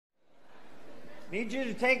Need you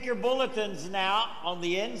to take your bulletins now. On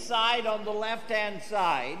the inside, on the left-hand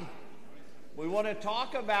side, we want to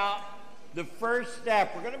talk about the first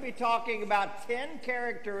step. We're going to be talking about 10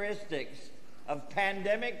 characteristics of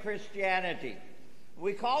pandemic Christianity.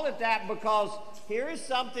 We call it that because here is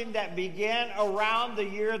something that began around the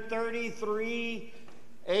year 33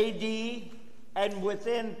 AD, and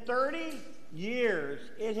within 30 years,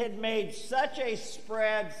 it had made such a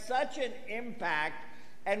spread, such an impact,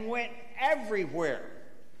 and went everywhere.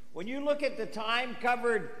 When you look at the time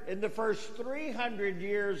covered in the first 300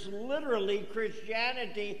 years, literally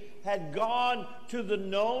Christianity had gone to the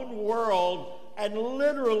known world and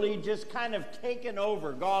literally just kind of taken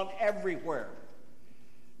over, gone everywhere.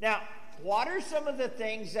 Now, what are some of the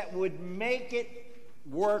things that would make it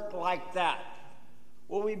work like that?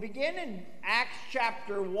 Well, we begin in Acts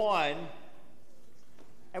chapter 1,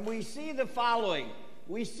 and we see the following.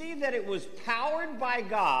 We see that it was powered by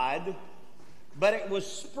God, but it was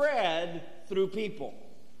spread through people.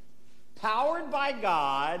 Powered by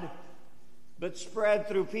God, but spread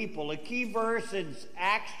through people. A key verse is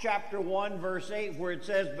Acts chapter 1, verse 8, where it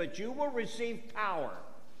says, "But you will receive power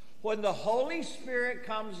when the Holy Spirit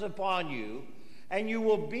comes upon you, and you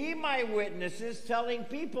will be my witnesses, telling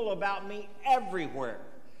people about me everywhere,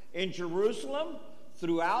 in Jerusalem,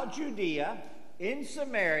 throughout Judea, in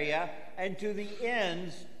Samaria, and to the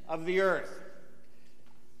ends of the earth."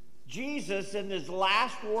 Jesus, in his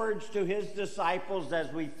last words to his disciples,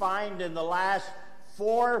 as we find in the last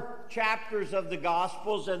 4 chapters of the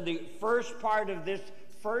Gospels and the first part of this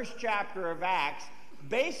first chapter of Acts,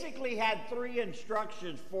 basically had 3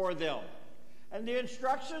 instructions for them. And the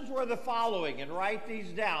instructions were the following, and write these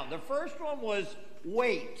down. The first one was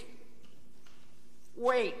wait.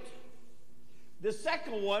 Wait. The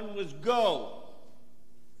second one was go.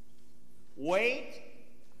 Wait,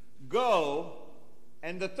 go,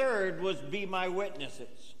 and the third was be my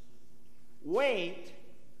witnesses. Wait,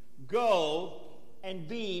 go, and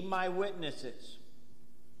be my witnesses.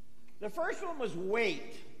 The first one was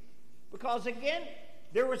wait, because again,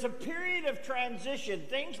 there was a period of transition.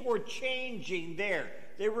 Things were changing there.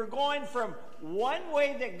 They were going from one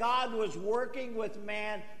way that God was working with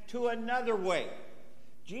man to another way.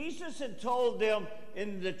 Jesus had told them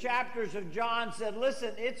in the chapters of John, said,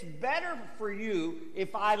 listen, it's better for you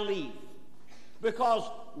if I leave. Because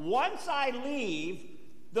once I leave,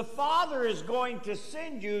 the Father is going to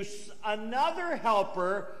send you another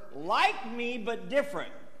helper like me but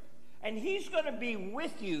different. And he's going to be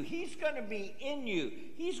with you. He's going to be in you.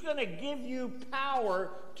 He's going to give you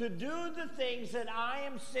power to do the things that I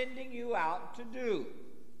am sending you out to do.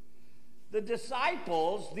 The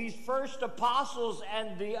disciples, these first apostles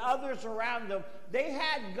and the others around them, they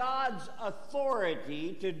had God's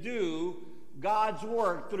authority to do God's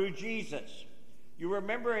work through Jesus. You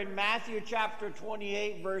remember in Matthew chapter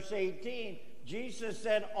 28, verse 18, Jesus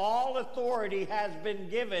said, all authority has been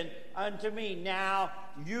given unto me. Now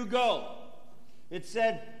you go. It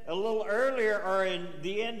said a little earlier, or in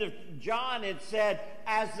the end of John, it said,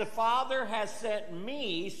 as the Father has sent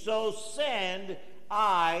me, so send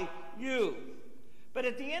I you. But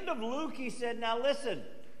at the end of Luke, he said, now listen,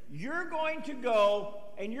 you're going to go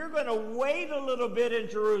and you're going to wait a little bit in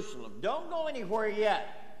Jerusalem. Don't go anywhere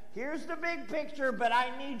yet. Here's the big picture, but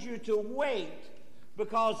I need you to wait.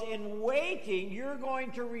 Because in waiting, you're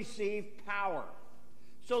going to receive power.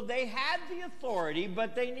 So they had the authority,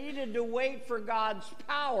 but they needed to wait for God's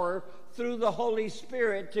power through the Holy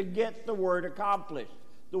Spirit to get the word accomplished,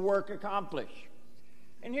 the work accomplished.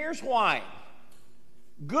 And here's why.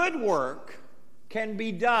 Good work can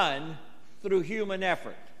be done through human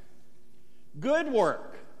effort. Good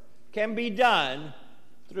work can be done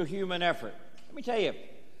through human effort. Let me tell you,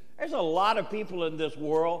 there's a lot of people in this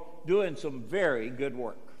world doing some very good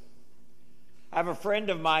work. I have a friend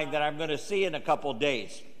of mine that I'm going to see in a couple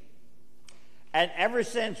days. And ever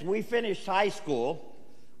since we finished high school,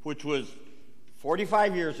 which was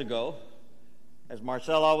 45 years ago, as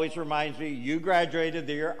Marcel always reminds me, you graduated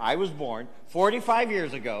the year I was born, 45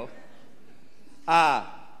 years ago.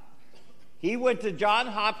 He went to Johns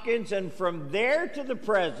Hopkins, and from there to the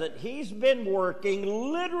present, he's been working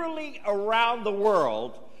literally around the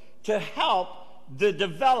world to help the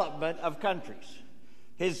development of countries.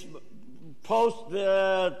 His post,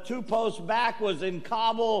 2 posts back, was in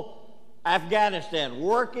Kabul, Afghanistan,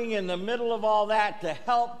 working in the middle of all that to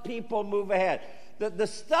help people move ahead. The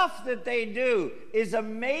stuff that they do is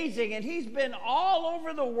amazing, and he's been all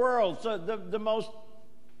over the world. So the most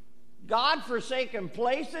God-forsaken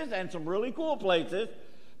places and some really cool places,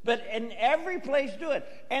 but in every place do it.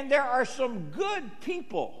 And there are some good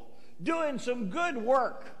people doing some good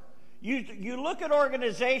work. You look at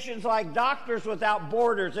organizations like Doctors Without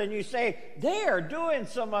Borders and you say, they are doing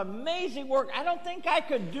some amazing work. I don't think I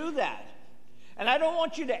could do that. And I don't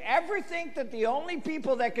want you to ever think that the only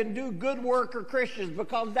people that can do good work are Christians,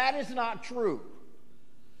 because that is not true.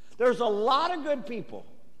 There's a lot of good people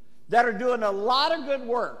that are doing a lot of good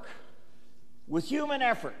work with human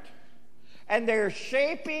effort. And they're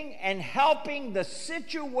shaping and helping the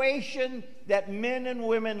situation that men and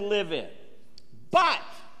women live in. But,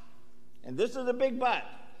 and this is a big but,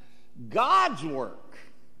 God's work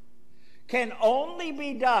can only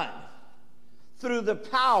be done through the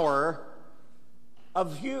power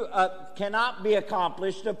of cannot be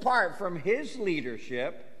accomplished apart from his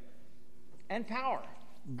leadership and power.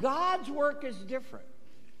 God's work is different.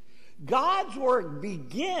 God's work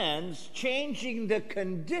begins changing the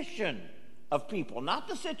condition of people, not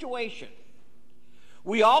the situation.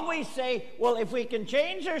 We always say, well, if we can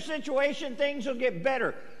change their situation, things will get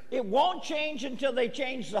better. It won't change until they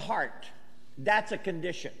change the heart. That's a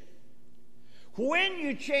condition. When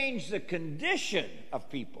you change the condition of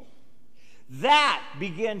people, that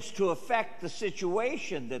begins to affect the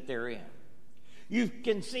situation that they're in. You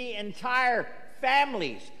can see entire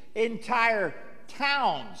families, entire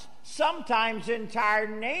towns, sometimes entire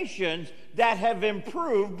nations that have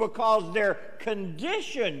improved because their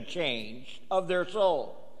condition changed of their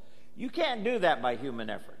soul. You can't do that by human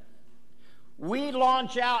effort. We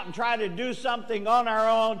launch out and try to do something on our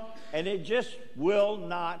own, and it just will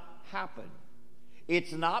not happen.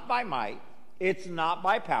 It's not by might, it's not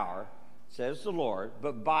by power, says the Lord,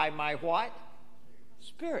 but by my what?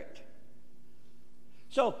 Spirit.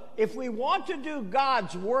 So if we want to do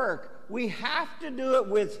God's work, we have to do it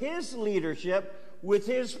with his leadership, with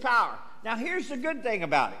his power. Now here's the good thing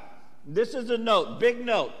about it. This is a note, big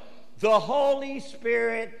note. The Holy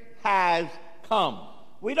Spirit has come.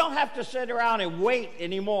 We don't have to sit around and wait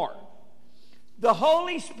anymore. The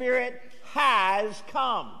Holy Spirit has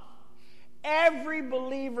come. Every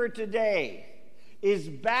believer today is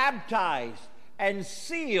baptized and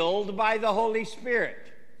sealed by the Holy Spirit.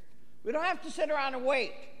 We don't have to sit around and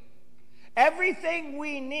wait. Everything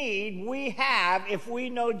we need, we have if we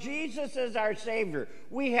know Jesus as our Savior.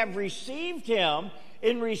 We have received him.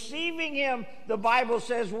 In receiving him, the Bible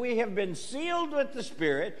says we have been sealed with the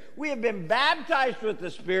Spirit. We have been baptized with the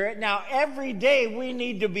Spirit. Now, every day we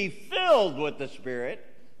need to be filled with the Spirit.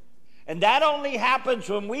 And that only happens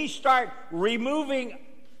when we start removing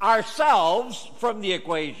ourselves from the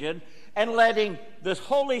equation and letting the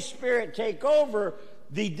Holy Spirit take over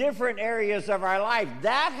the different areas of our life.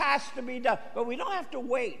 That has to be done. But we don't have to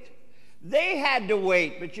wait. They had to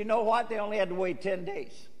wait, but you know what? They only had to wait 10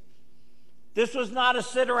 days. This was not a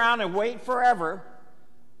sit around and wait forever.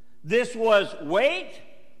 This was wait,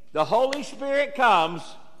 the Holy Spirit comes,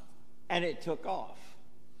 and it took off.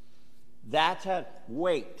 That's how,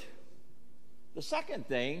 wait. The second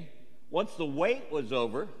thing, once the wait was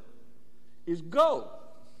over, is go.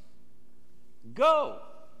 Go.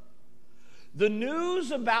 The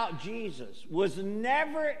news about Jesus was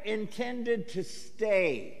never intended to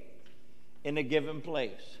stay in a given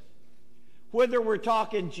place. Whether we're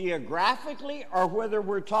talking geographically or whether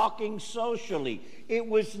we're talking socially, it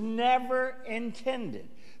was never intended.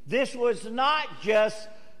 This was not just,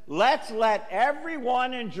 let's let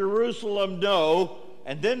everyone in Jerusalem know,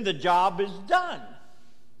 and then the job is done.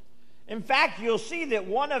 In fact, you'll see that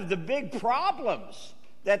one of the big problems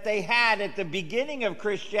that they had at the beginning of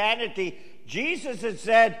Christianity, Jesus had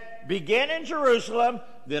said, begin in Jerusalem,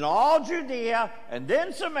 then all Judea, and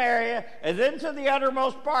then Samaria, and then to the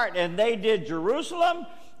uttermost part. And they did Jerusalem,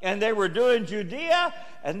 and they were doing Judea,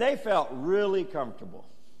 and they felt really comfortable.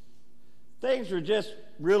 Things were just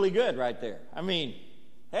really good right there. I mean,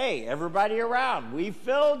 hey, everybody around, we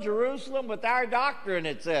filled Jerusalem with our doctrine,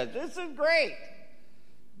 it says. This is great.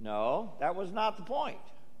 No, that was not the point.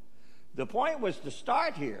 The point was to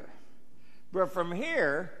start here, but from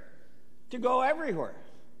here to go everywhere.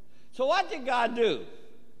 So what did God do?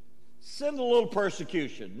 Send a little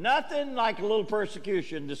persecution. Nothing like a little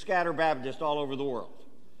persecution to scatter Baptists all over the world.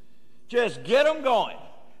 Just get them going.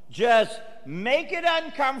 Just make it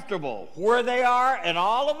uncomfortable where they are, and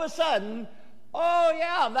all of a sudden, oh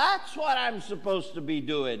yeah, that's what I'm supposed to be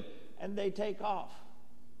doing. And they take off.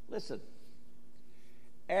 Listen,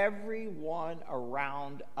 everyone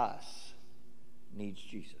around us needs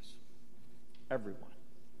Jesus. Everyone.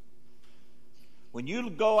 When you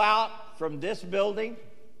go out from this building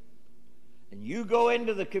and you go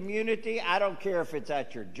into the community, I don't care if it's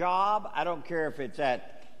at your job, I don't care if it's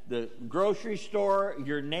at the grocery store,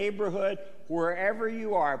 your neighborhood, wherever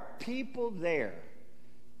you are, people there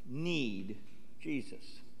need Jesus.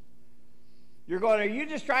 You're going, are you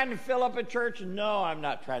just trying to fill up a church? No, I'm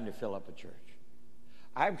not trying to fill up a church.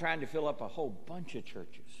 I'm trying to fill up a whole bunch of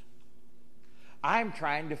churches. I'm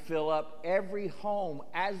trying to fill up every home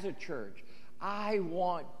as a church. I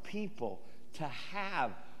want people to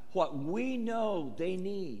have what we know they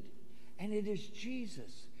need, and it is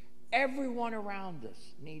Jesus. Everyone around us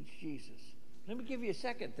needs Jesus. Let me give you a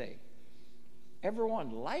second thing.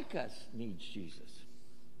 Everyone like us needs Jesus.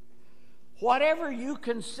 Whatever you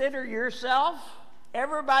consider yourself,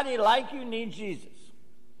 everybody like you needs Jesus.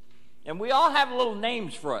 And we all have little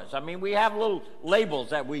names for us. I mean, we have little labels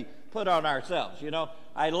that we put on ourselves. You know,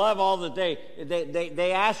 I love all that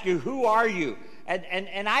they ask you, who are you?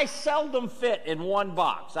 And I seldom fit in one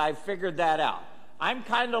box. I've figured that out. I'm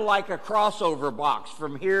kind of like a crossover box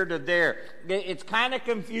from here to there. It's kind of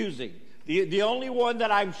confusing. The only one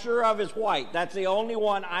that I'm sure of is white. That's the only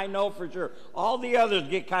one I know for sure. All the others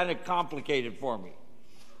get kind of complicated for me.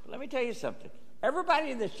 But let me tell you something.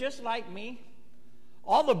 Everybody that's just like me,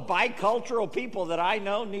 all the bicultural people that I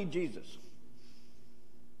know need Jesus.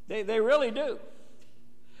 They really do.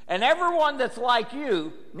 And everyone that's like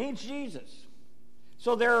you needs Jesus.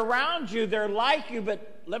 So they're around you, they're like you,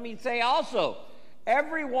 but let me say also,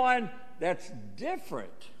 everyone that's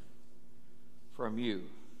different from you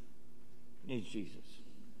needs Jesus.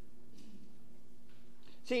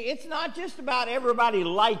 See, it's not just about everybody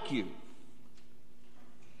like you.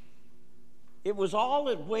 It was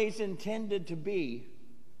always intended to be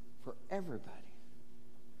for everybody.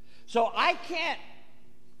 So I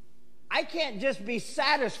can't just be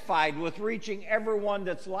satisfied with reaching everyone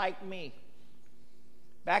that's like me.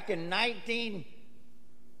 Back in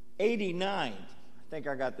 1989, I think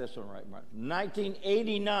I got this one right, Mark.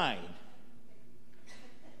 1989,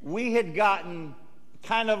 we had gotten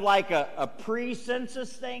kind of like a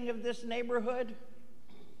pre-census thing of this neighborhood.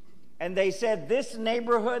 And they said this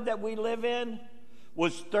neighborhood that we live in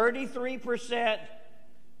was 33%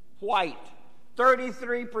 white,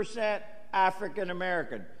 33% African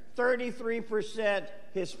American, 33%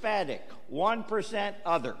 Hispanic, 1%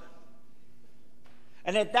 other.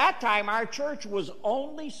 And at that time, our church was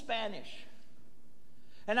only Spanish.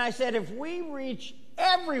 And I said, if we reach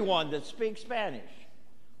everyone that speaks Spanish,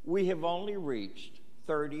 we have only reached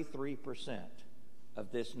 33%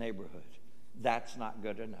 of this neighborhood. That's not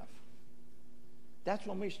good enough. That's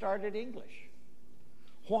when we started English.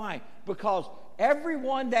 Why? Because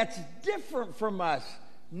everyone that's different from us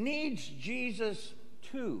needs Jesus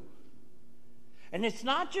too. And it's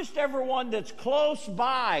not just everyone that's close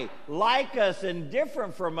by, like us and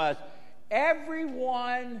different from us.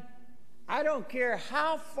 Everyone, I don't care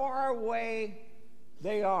how far away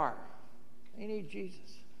they are, they need Jesus.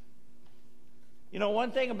 You know,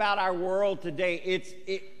 one thing about our world today,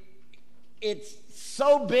 it's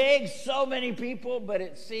so big, so many people, but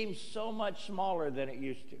it seems so much smaller than it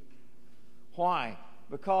used to. Why?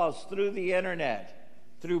 Because through the internet,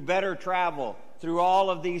 through better travel, through all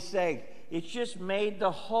of these things, it's just made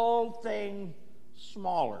the whole thing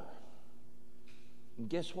smaller. And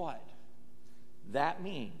guess what? That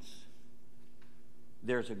means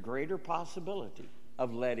there's a greater possibility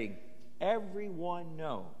of letting everyone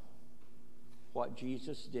know what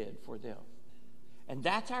Jesus did for them. And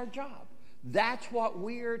that's our job. That's what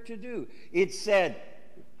we are to do. It said,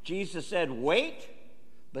 Jesus said, wait,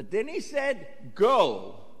 but then he said,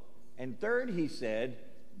 go. And third, he said,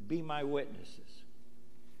 be my witnesses.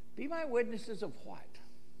 Be my witnesses of what?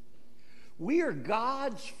 We are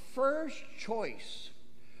God's first choice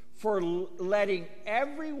for letting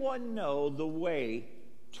everyone know the way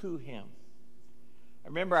to him. I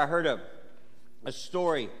remember I heard a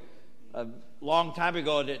story a long time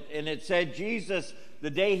ago, and it said Jesus, the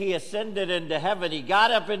day he ascended into heaven, he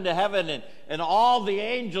got up into heaven, and all the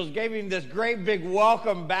angels gave him this great big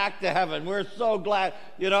welcome back to heaven. We're so glad,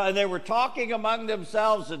 and they were talking among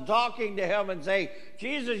themselves and talking to him and saying,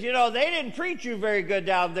 Jesus, they didn't treat you very good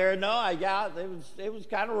down there. No, it was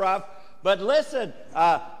kind of rough. But listen,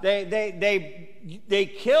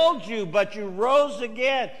 they killed you, but you rose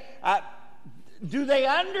again. Do they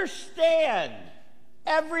understand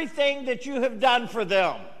everything that you have done for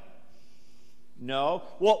them? No.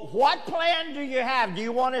 Well, what plan do you have? Do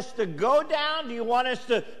you want us to go down? Do you want us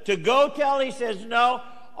to go tell? He says, no.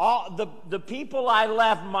 All the people I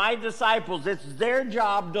left, my disciples, it's their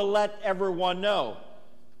job to let everyone know.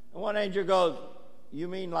 And one angel goes, you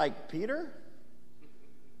mean like Peter?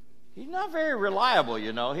 He's not very reliable,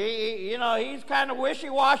 He's kind of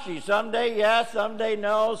wishy-washy. Someday yes, someday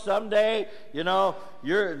no, someday,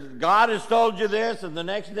 God has told you this, and the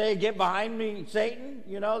next day, get behind me, Satan.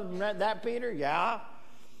 That Peter, yeah.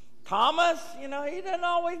 Thomas, he doesn't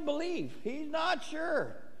always believe. He's not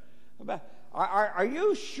sure. Are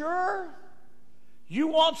you sure you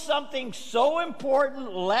want something so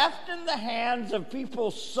important left in the hands of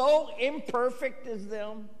people so imperfect as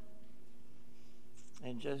them?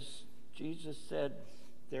 And Jesus said,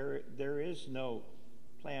 there is no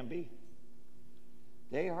plan B.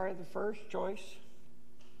 They are the first choice.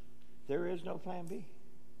 There is no plan B.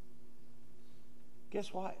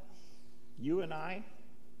 Guess what? You and I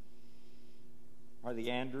are the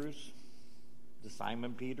Andrews, the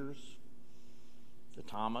Simon Peters, the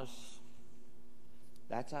Thomas.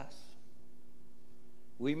 That's us.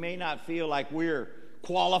 We may not feel like we're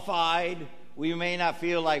qualified. We may not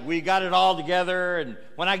feel like we got it all together, and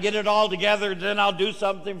when I get it all together, then I'll do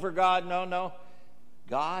something for God. No.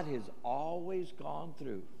 God has always gone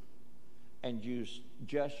through and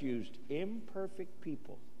just used imperfect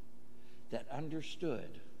people that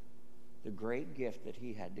understood the great gift that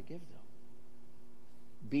he had to give them.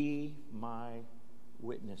 Be my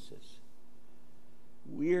witnesses.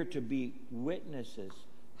 We are to be witnesses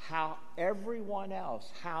how everyone else,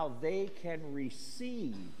 how they can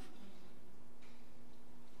receive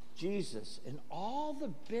Jesus and all the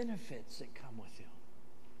benefits that come with him.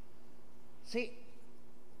 See,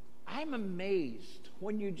 I'm amazed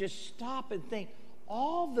when you just stop and think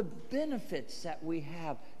all the benefits that we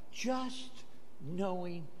have just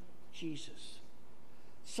knowing Jesus.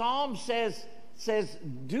 Psalm says,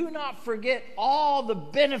 do not forget all the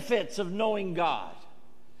benefits of knowing God.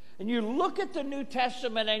 And you look at the New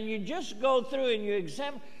Testament and you just go through and you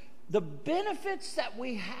examine the benefits that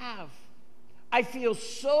we have. I feel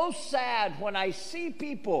so sad when I see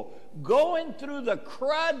people going through the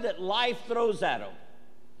crud that life throws at them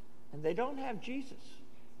and they don't have Jesus.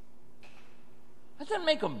 That doesn't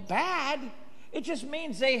make them bad. It just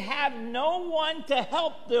means they have no one to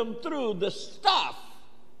help them through the stuff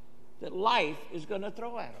that life is going to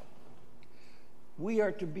throw at them. We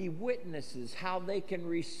are to be witnesses how they can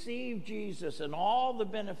receive Jesus and all the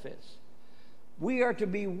benefits. We are to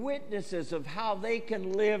be witnesses of how they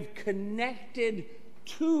can live connected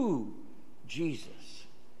to Jesus.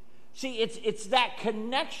 See, it's that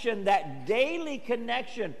connection, that daily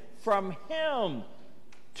connection from him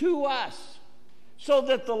to us, so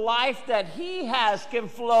that the life that he has can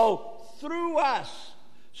flow through us,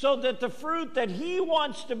 so that the fruit that he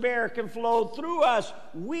wants to bear can flow through us.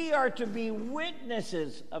 We are to be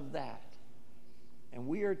witnesses of that. And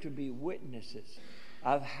we are to be witnesses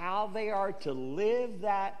of how they are to live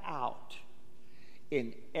that out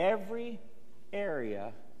in every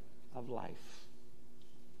area of life.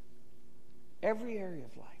 Every area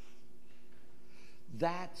of life.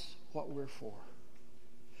 That's what we're for.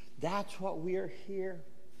 That's what we are here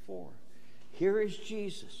for. Here is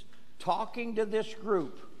Jesus talking to this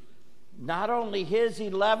group, not only his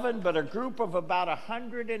 11, but a group of about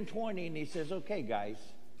 120, and he says, okay, guys,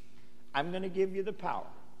 I'm going to give you the power,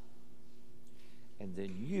 and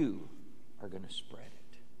then you are going to spread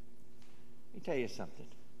it. Let me tell you something.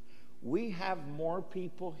 We have more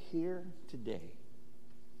people here today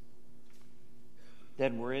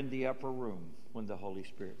than were in the upper room when the Holy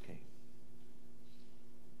Spirit came.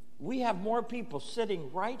 We have more people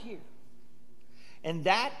sitting right here. And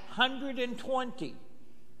that 120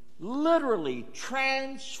 literally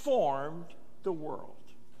transformed the world.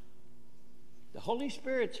 The Holy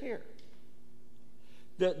Spirit's here.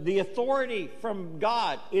 The authority from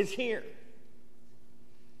God is here.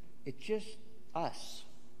 It's just us,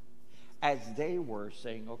 as they were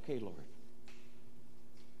saying, okay, Lord,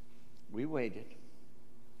 we waited.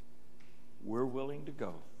 We're willing to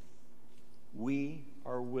go. We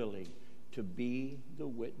are willing to be the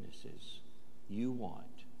witnesses you want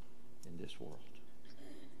in this world.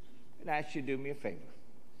 And I ask you to do me a favor.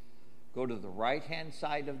 Go to the right-hand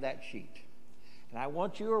side of that sheet. And I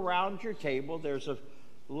want you around your table. There's a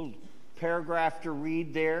little paragraph to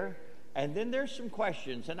read there. And then there's some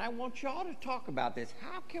questions. And I want you all to talk about this.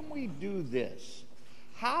 How can we do this?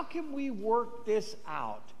 How can we work this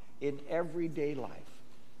out in everyday life?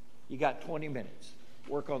 You got 20 minutes.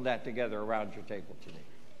 Work on that together around your table today.